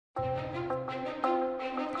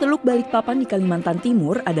Teluk Balikpapan di Kalimantan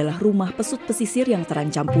Timur adalah rumah pesut pesisir yang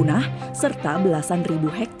terancam punah serta belasan ribu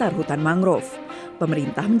hektar hutan mangrove.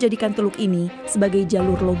 Pemerintah menjadikan teluk ini sebagai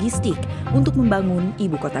jalur logistik untuk membangun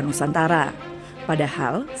Ibu Kota Nusantara.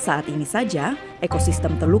 Padahal saat ini saja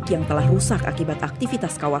ekosistem teluk yang telah rusak akibat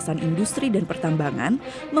aktivitas kawasan industri dan pertambangan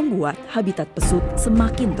membuat habitat pesut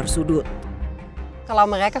semakin tersudut. Kalau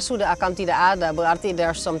mereka sudah akan tidak ada, berarti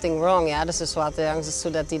there's something wrong ya, ada sesuatu yang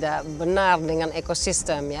sudah tidak benar dengan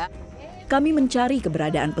ekosistem ya. Kami mencari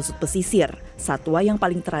keberadaan pesut pesisir, satwa yang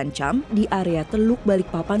paling terancam di area Teluk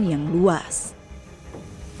Balikpapan yang luas.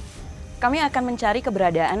 Kami akan mencari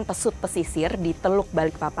keberadaan pesut pesisir di Teluk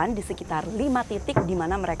Balikpapan di sekitar 5 titik di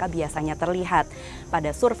mana mereka biasanya terlihat.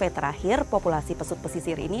 Pada survei terakhir, populasi pesut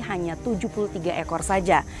pesisir ini hanya 73 ekor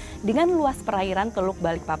saja. Dengan luas perairan Teluk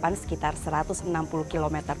Balikpapan sekitar 160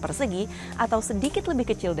 km persegi atau sedikit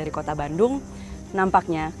lebih kecil dari kota Bandung,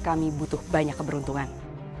 nampaknya kami butuh banyak keberuntungan.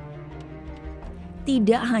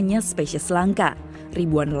 Tidak hanya spesies langka,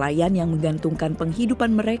 ribuan nelayan yang menggantungkan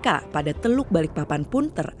penghidupan mereka pada Teluk Balikpapan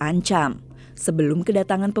pun terancam. Sebelum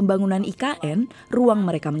kedatangan pembangunan IKN, ruang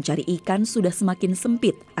mereka mencari ikan sudah semakin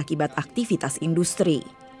sempit akibat aktivitas industri.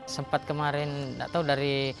 Sempat kemarin, tidak tahu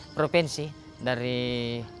dari provinsi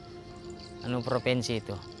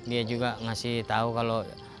itu, dia juga ngasih tahu kalau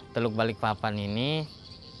Teluk Balikpapan ini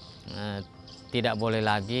tidak boleh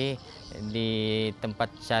lagi di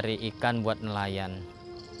tempat cari ikan buat nelayan.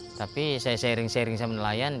 Tapi saya sharing-sharing sama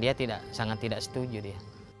nelayan, dia sangat tidak setuju dia.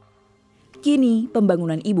 Kini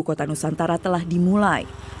pembangunan Ibu Kota Nusantara telah dimulai.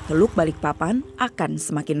 Teluk Balikpapan akan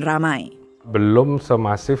semakin ramai. Belum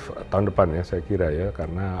semasif tahun depan ya saya kira ya,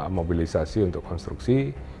 karena mobilisasi untuk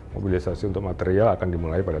konstruksi, mobilisasi untuk material akan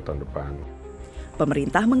dimulai pada tahun depan.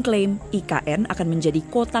 Pemerintah mengklaim IKN akan menjadi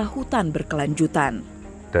kota hutan berkelanjutan.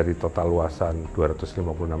 Dari total luasan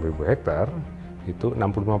 256.000 hektar, itu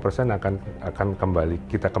 65% akan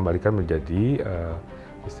kita kembalikan menjadi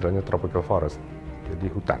istilahnya tropical forest, jadi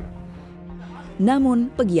hutan.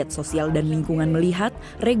 Namun, pegiat sosial dan lingkungan melihat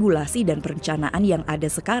regulasi dan perencanaan yang ada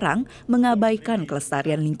sekarang mengabaikan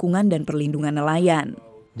kelestarian lingkungan dan perlindungan nelayan.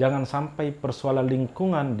 Jangan sampai persoalan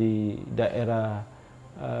lingkungan di daerah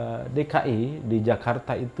DKI, di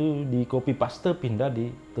Jakarta itu di copy paste pindah di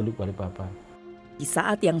Teluk Balikpapan. Di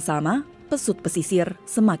saat yang sama, pesut pesisir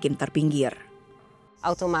semakin terpinggir.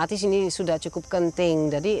 Otomatis ini sudah cukup penting,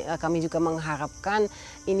 jadi kami juga mengharapkan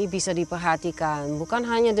ini bisa diperhatikan. Bukan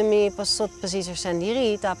hanya demi pesut pesisir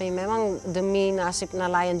sendiri, tapi memang demi nasib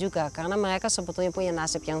nelayan juga. Karena mereka sebetulnya punya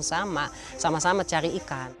nasib yang sama-sama cari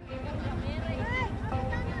ikan.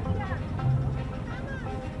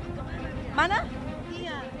 Mana?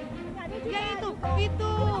 Iya. Ya itu.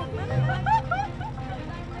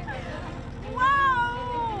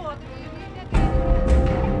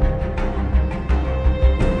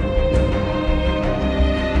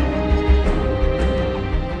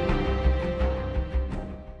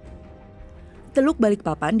 Teluk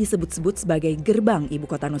Balikpapan disebut-sebut sebagai gerbang Ibu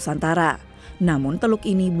Kota Nusantara. Namun teluk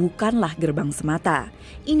ini bukanlah gerbang semata.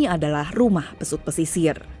 Ini adalah rumah pesut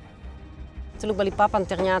pesisir. Teluk Balikpapan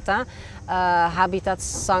ternyata habitat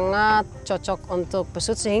sangat cocok untuk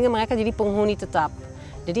pesut sehingga mereka jadi penghuni tetap.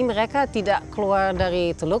 Jadi mereka tidak keluar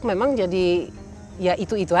dari teluk, memang jadi ya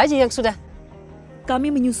itu aja yang sudah.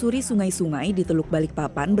 Kami menyusuri sungai-sungai di Teluk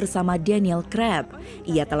Balikpapan bersama Daniel Crab.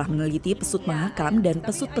 Ia telah meneliti pesut mahakam dan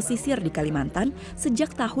pesut pesisir di Kalimantan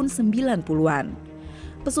sejak tahun 90-an.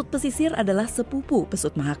 Pesut pesisir adalah sepupu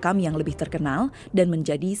pesut mahakam yang lebih terkenal dan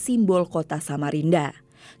menjadi simbol kota Samarinda.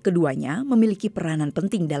 Keduanya memiliki peranan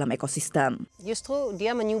penting dalam ekosistem. Justru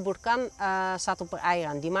dia menyuburkan satu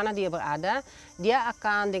perairan di mana dia berada. Dia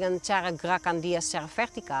akan dengan cara gerakan dia secara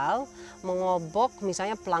vertikal mengobok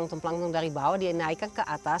misalnya plankton-plankton dari bawah, dia naikkan ke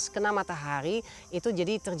atas, kena matahari, itu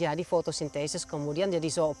jadi terjadi fotosintesis, kemudian jadi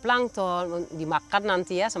zooplankton, dimakan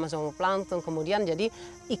nanti ya sama zooplankton, kemudian jadi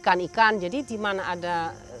ikan-ikan. Jadi di mana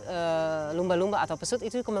ada lumba-lumba atau pesut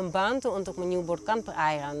itu membantu untuk menyuburkan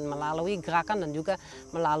perairan melalui gerakan dan juga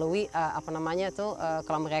melalui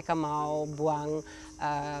kalau mereka mau buang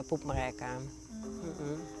pup mereka.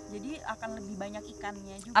 Jadi akan lebih banyak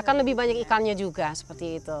ikannya juga. Akan lebih banyak ikannya juga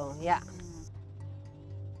seperti itu, ya.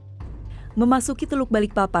 Memasuki Teluk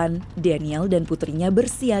Balikpapan, Daniel dan putrinya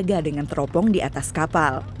bersiaga dengan teropong di atas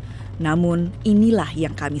kapal. Namun inilah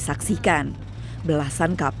yang kami saksikan.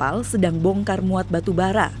 Belasan kapal sedang bongkar muat batu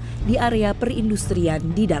bara di area perindustrian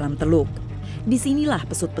di dalam teluk. Disinilah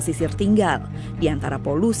pesut pesisir tinggal, di antara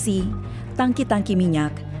polusi, tangki-tangki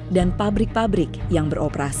minyak, dan pabrik-pabrik yang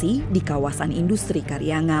beroperasi di kawasan industri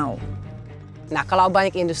Karyangau. Nah, kalau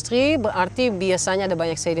banyak industri berarti biasanya ada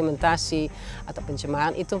banyak sedimentasi atau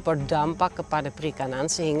pencemaran, itu berdampak kepada perikanan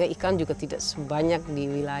sehingga ikan juga tidak sebanyak di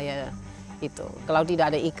wilayah itu. Kalau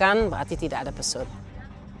tidak ada ikan berarti tidak ada pesut.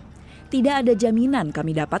 Tidak ada jaminan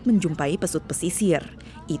kami dapat menjumpai pesut pesisir.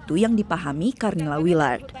 Itu yang dipahami Karnila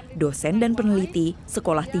Willard, dosen dan peneliti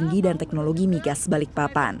Sekolah Tinggi dan Teknologi Migas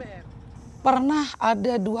Balikpapan. Pernah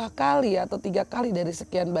ada 2 kali atau 3 kali dari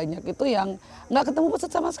sekian banyak itu yang nggak ketemu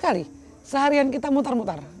pesut sama sekali. Seharian kita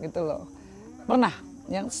mutar-mutar gitu loh. Pernah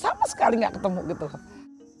yang sama sekali nggak ketemu gitu.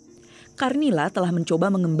 Karnila telah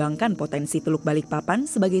mencoba mengembangkan potensi Teluk Balikpapan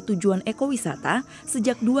sebagai tujuan ekowisata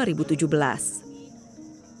sejak 2017.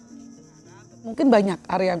 Mungkin banyak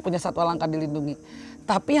area yang punya satwa langka dilindungi.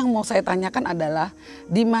 Tapi yang mau saya tanyakan adalah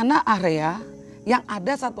di mana area yang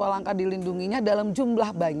ada satwa langka dilindunginya dalam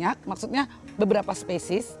jumlah banyak, maksudnya beberapa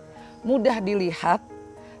spesies, mudah dilihat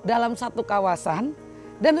dalam satu kawasan,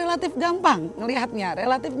 dan relatif gampang melihatnya,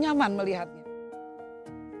 relatif nyaman melihatnya.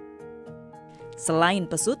 Selain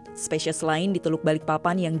pesut, spesies lain di Teluk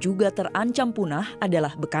Balikpapan yang juga terancam punah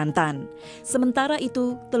adalah bekantan. Sementara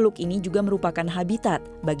itu, teluk ini juga merupakan habitat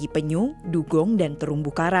bagi penyu, dugong, dan terumbu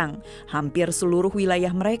karang. Hampir seluruh wilayah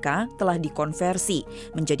mereka telah dikonversi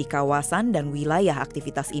menjadi kawasan dan wilayah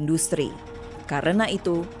aktivitas industri. Karena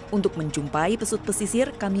itu, untuk menjumpai pesut pesisir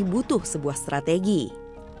kami butuh sebuah strategi.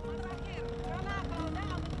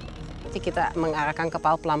 Kita mengarahkan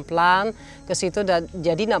kapal pelan-pelan ke situ,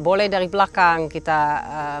 jadi tidak boleh dari belakang kita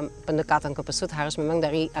pendekatan ke pesut, harus memang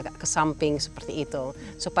dari agak ke samping seperti itu,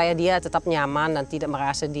 supaya dia tetap nyaman dan tidak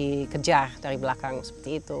merasa dikejar dari belakang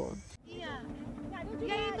seperti itu. Iya,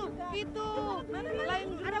 ya itu, lain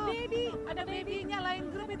grup, ada babynya lain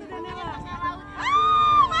grup itu Daniela.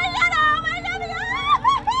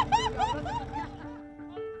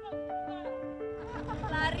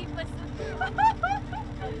 Lari pesut.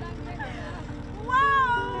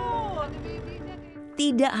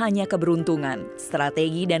 Tidak hanya keberuntungan,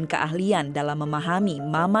 strategi dan keahlian dalam memahami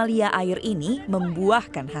mamalia air ini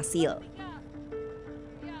membuahkan hasil.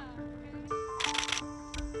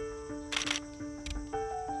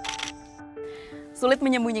 Sulit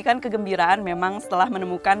menyembunyikan kegembiraan memang setelah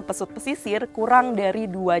menemukan pesut pesisir kurang dari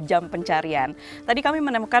 2 jam pencarian. Tadi kami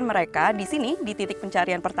menemukan mereka di sini di titik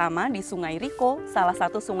pencarian pertama di Sungai Riko, salah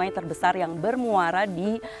satu sungai terbesar yang bermuara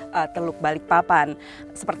di Teluk Balikpapan.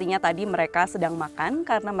 Sepertinya tadi mereka sedang makan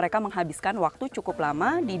karena mereka menghabiskan waktu cukup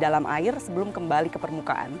lama di dalam air sebelum kembali ke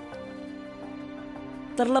permukaan.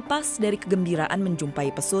 Terlepas dari kegembiraan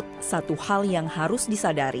menjumpai pesut, satu hal yang harus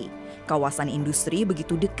disadari, kawasan industri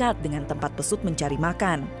begitu dekat dengan tempat pesut mencari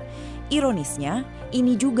makan. Ironisnya,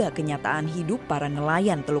 ini juga kenyataan hidup para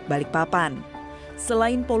nelayan Teluk Balikpapan.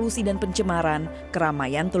 Selain polusi dan pencemaran,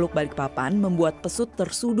 keramaian Teluk Balikpapan membuat pesut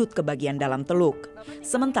tersudut ke bagian dalam teluk.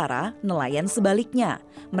 Sementara nelayan sebaliknya,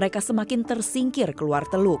 mereka semakin tersingkir keluar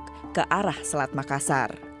teluk ke arah Selat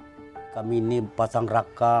Makassar. Kami ini pasang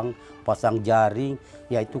rakang, pasang jaring,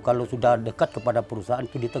 yaitu kalau sudah dekat kepada perusahaan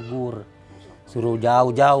itu ditegur. Suruh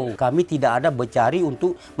jauh-jauh. Kami tidak ada bercari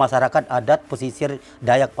untuk masyarakat adat pesisir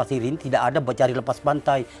Dayak Pasir ini, tidak ada bercari lepas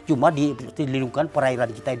pantai. Cuma di lingkungan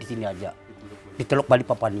perairan kita di sini aja, di Teluk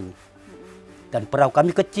Balikpapan ini. Dan perahu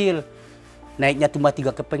kami kecil, naiknya cuma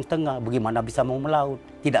 3,5 keping, bagaimana bisa mau melaut?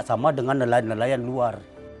 Tidak sama dengan nelayan-nelayan luar.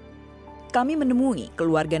 Kami menemui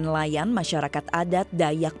keluarga nelayan masyarakat adat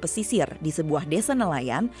Dayak Pesisir di sebuah desa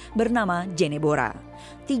nelayan bernama Jenebora.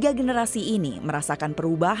 3 generasi ini merasakan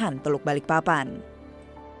perubahan Teluk Balikpapan.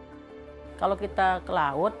 Kalau kita ke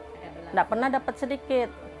laut, tidak pernah dapat sedikit.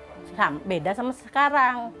 Beda sama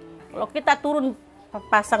sekarang. Kalau kita turun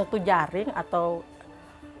pasang tuh jaring atau...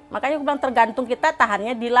 Makanya aku bilang tergantung kita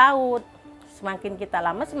tahannya di laut. Semakin kita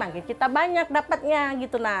lama, semakin kita banyak dapatnya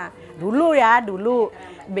gitu. Nah, dulu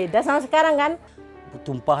beda sama sekarang kan.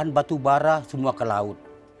 Tumpahan batu bara semua ke laut.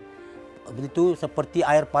 Itu seperti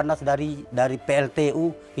air panas dari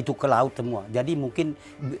PLTU itu ke laut semua. Jadi mungkin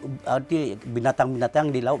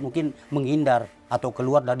binatang-binatang di laut mungkin menghindar atau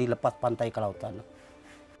keluar dari lepas pantai ke lautan.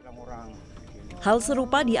 Hal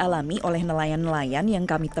serupa dialami oleh nelayan-nelayan yang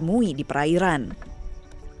kami temui di perairan.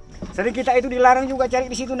 Sering kita itu dilarang juga cari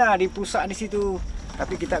di situ, di pusat di situ.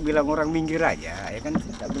 Tapi kita bilang orang minggir aja, ya kan?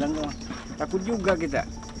 Kita bilang takut juga kita.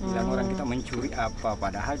 Bilang orang kita mencuri apa,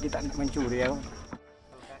 padahal kita mencuri ya.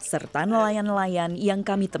 Serta nelayan-nelayan yang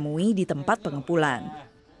kami temui di tempat pengepulan.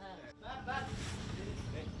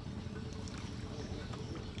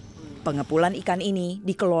 Pengepulan ikan ini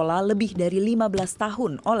dikelola lebih dari 15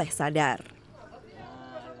 tahun oleh Sadar.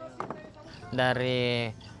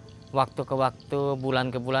 Dari waktu ke waktu,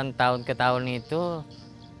 bulan ke bulan, tahun ke tahun itu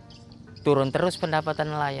turun terus pendapatan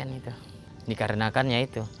nelayan itu. Dikarenakannya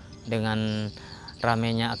itu dengan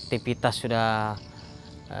ramainya aktivitas sudah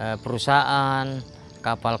perusahaan,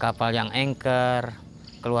 kapal-kapal yang anchor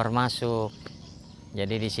keluar masuk.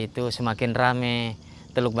 Jadi di situ semakin rame.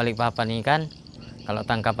 Teluk Balikpapan ini kan kalau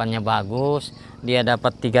tangkapannya bagus dia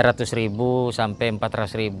dapat 300.000 sampai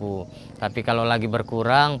 400.000. Tapi kalau lagi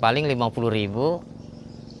berkurang paling 50.000.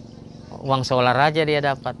 Uang solar aja dia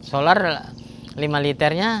dapat. Solar 5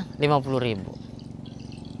 liternya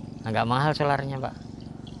 50.000. Agak mahal solarnya, Pak.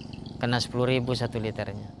 Kena 10.000 1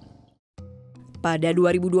 liternya. Pada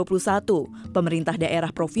 2021, pemerintah daerah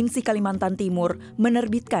Provinsi Kalimantan Timur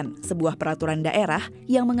menerbitkan sebuah peraturan daerah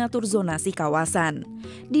yang mengatur zonasi kawasan.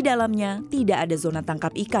 Di dalamnya tidak ada zona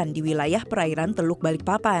tangkap ikan di wilayah perairan Teluk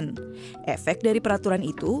Balikpapan. Efek dari peraturan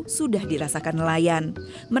itu sudah dirasakan nelayan.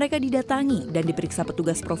 Mereka didatangi dan diperiksa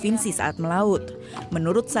petugas provinsi saat melaut.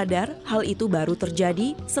 Menurut Sadar, hal itu baru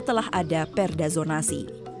terjadi setelah ada perda zonasi.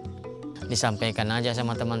 Disampaikan aja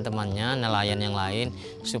sama teman-temannya nelayan yang lain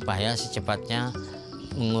supaya secepatnya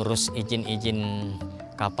mengurus izin-izin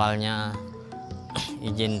kapalnya,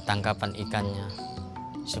 izin tangkapan ikannya,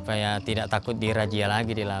 supaya tidak takut dirazia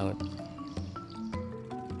lagi di laut.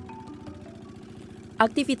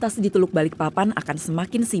 Aktivitas di Teluk Balikpapan akan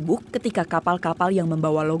semakin sibuk ketika kapal-kapal yang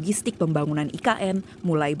membawa logistik pembangunan IKN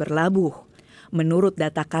mulai berlabuh. Menurut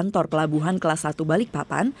data kantor pelabuhan kelas 1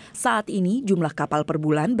 Balikpapan, saat ini jumlah kapal per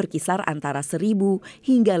bulan berkisar antara 1.000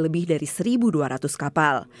 hingga lebih dari 1.200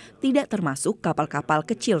 kapal, tidak termasuk kapal-kapal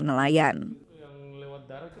kecil nelayan.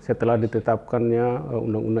 Setelah ditetapkannya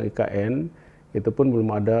Undang-Undang IKN, itu pun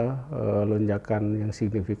belum ada lonjakan yang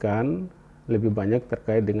signifikan, lebih banyak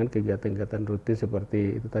terkait dengan kegiatan-kegiatan rutin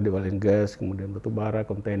seperti itu tadi oil and gas, kemudian batu bara,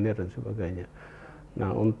 kontainer, dan sebagainya.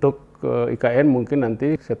 Nah, untuk IKN mungkin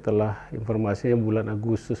nanti setelah informasinya bulan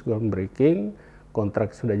Agustus groundbreaking,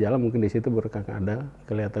 kontrak sudah jalan, mungkin di situ baru akan ada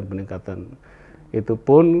kelihatan peningkatan. Itu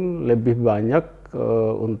pun lebih banyak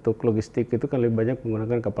untuk logistik itu kan lebih banyak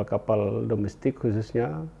menggunakan kapal-kapal domestik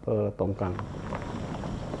khususnya tongkang.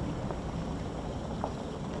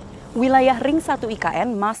 Wilayah Ring 1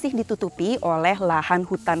 IKN masih ditutupi oleh lahan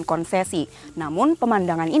hutan konsesi. Namun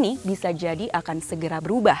pemandangan ini bisa jadi akan segera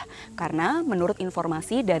berubah. Karena menurut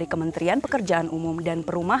informasi dari Kementerian Pekerjaan Umum dan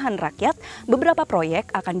Perumahan Rakyat, beberapa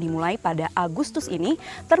proyek akan dimulai pada Agustus ini,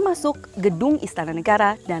 termasuk Gedung Istana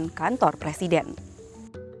Negara dan Kantor Presiden.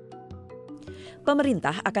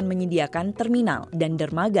 Pemerintah akan menyediakan terminal dan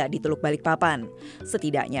dermaga di Teluk Balikpapan.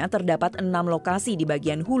 Setidaknya terdapat 6 lokasi di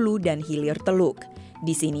bagian hulu dan hilir teluk.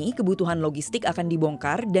 Di sini kebutuhan logistik akan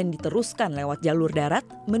dibongkar dan diteruskan lewat jalur darat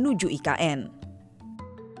menuju IKN.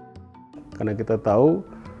 Karena kita tahu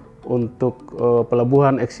untuk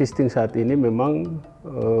pelabuhan existing saat ini memang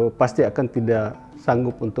pasti akan tidak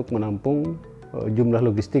sanggup untuk menampung jumlah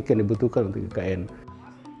logistik yang dibutuhkan untuk IKN.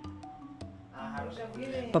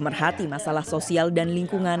 Pemerhati masalah sosial dan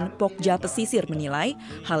lingkungan Pokja Pesisir menilai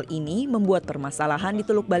hal ini membuat permasalahan di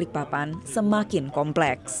Teluk Balikpapan semakin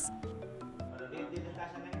kompleks.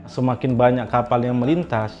 Semakin banyak kapal yang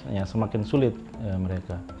melintas, ya semakin sulit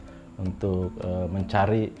mereka untuk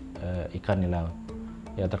mencari ikan di laut.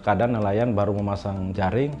 Ya terkadang nelayan baru memasang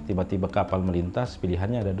jaring, tiba-tiba kapal melintas,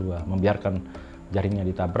 pilihannya ada dua, membiarkan jaringnya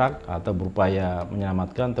ditabrak atau berupaya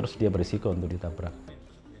menyelamatkan, terus dia berisiko untuk ditabrak.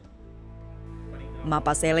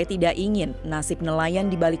 Mapasele tidak ingin nasib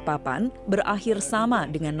nelayan di Balikpapan berakhir sama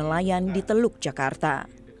dengan nelayan di Teluk Jakarta.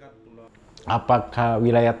 Apakah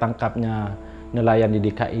wilayah tangkapnya nelayan di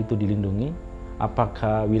DKI itu dilindungi?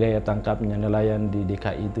 Apakah wilayah tangkapnya nelayan di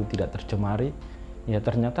DKI itu tidak tercemari? Ya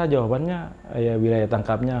ternyata jawabannya ya wilayah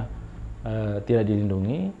tangkapnya tidak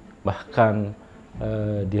dilindungi, bahkan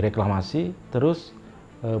direklamasi, terus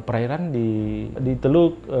perairan di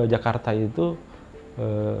Teluk Jakarta itu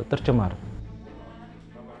tercemar.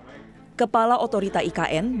 Kepala Otorita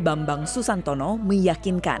IKN Bambang Susantono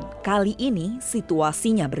meyakinkan kali ini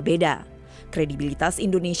situasinya berbeda. Kredibilitas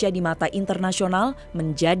Indonesia di mata internasional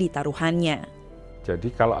menjadi taruhannya.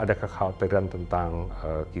 Jadi kalau ada kekhawatiran tentang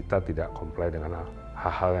kita tidak comply dengan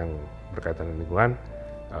hal-hal yang berkaitan dengan lingkungan,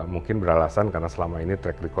 mungkin beralasan karena selama ini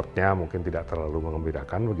track record-nya mungkin tidak terlalu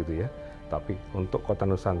mengembirakan begitu ya. Tapi untuk Kota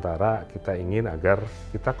Nusantara kita ingin agar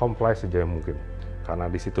kita comply sejauh mungkin. Karena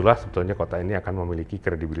disitulah sebetulnya kota ini akan memiliki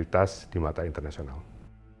kredibilitas di mata internasional.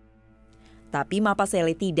 Tapi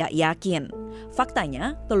Mapasele tidak yakin.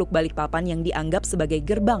 Faktanya, Teluk Balikpapan yang dianggap sebagai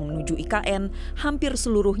gerbang menuju IKN hampir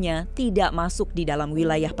seluruhnya tidak masuk di dalam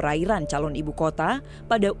wilayah perairan calon ibu kota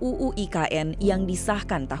pada UU IKN yang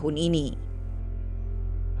disahkan tahun ini.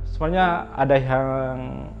 Sebenarnya ada yang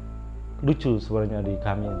lucu sebenarnya di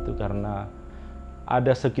kami itu karena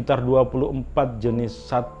ada sekitar 24 jenis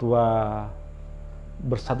satwa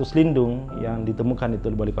berstatus lindung yang ditemukan di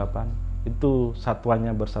Teluk Balikpapan itu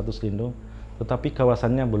satuannya berstatus lindung, tetapi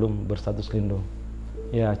kawasannya belum berstatus lindung.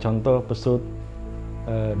 Ya, contoh Pesut,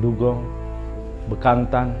 Dugong,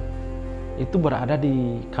 Bekantan itu berada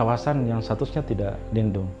di kawasan yang statusnya tidak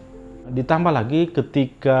lindung. Ditambah lagi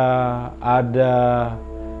ketika ada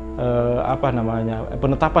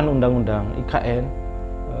penetapan undang-undang IKN,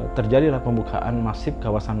 terjadilah pembukaan masif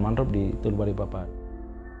kawasan mangrove di Teluk Balikpapan.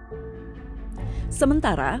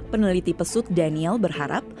 Sementara, peneliti Pesut Daniel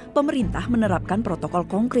berharap pemerintah menerapkan protokol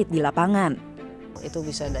konkret di lapangan. Itu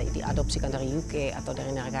bisa diadopsikan dari UK atau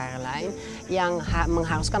dari negara lain yang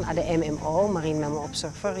mengharuskan ada MMO, Marine Mammal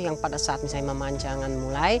Observer, yang pada saat misalnya memancangan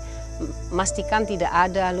mulai, memastikan tidak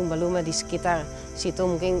ada lumba-lumba di sekitar situ,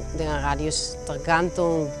 mungkin dengan radius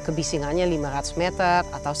tergantung kebisingannya 500 meter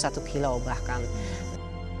atau 1 kilo bahkan.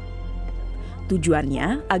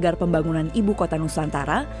 Tujuannya agar pembangunan Ibu Kota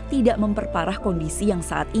Nusantara tidak memperparah kondisi yang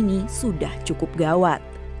saat ini sudah cukup gawat.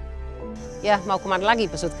 Ya, mau kemana lagi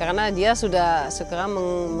Pesut, karena dia sudah sekarang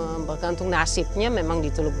bergantung nasibnya memang di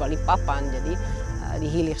Teluk Balikpapan. Jadi di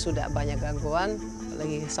hilir sudah banyak gangguan,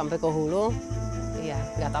 apalagi sampai ke hulu, ya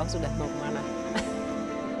nggak tahu sudah mau kemana.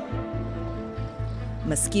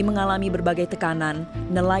 Meski mengalami berbagai tekanan,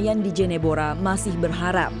 nelayan di Jenebora masih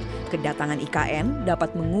berharap kedatangan IKN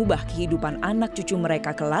dapat mengubah kehidupan anak cucu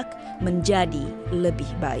mereka kelak menjadi lebih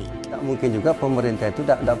baik. Tidak mungkin juga pemerintah itu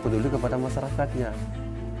tidak peduli kepada masyarakatnya.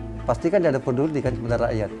 Pasti kan dia ada peduli kan kepada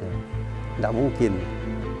rakyatnya. Tidak mungkin.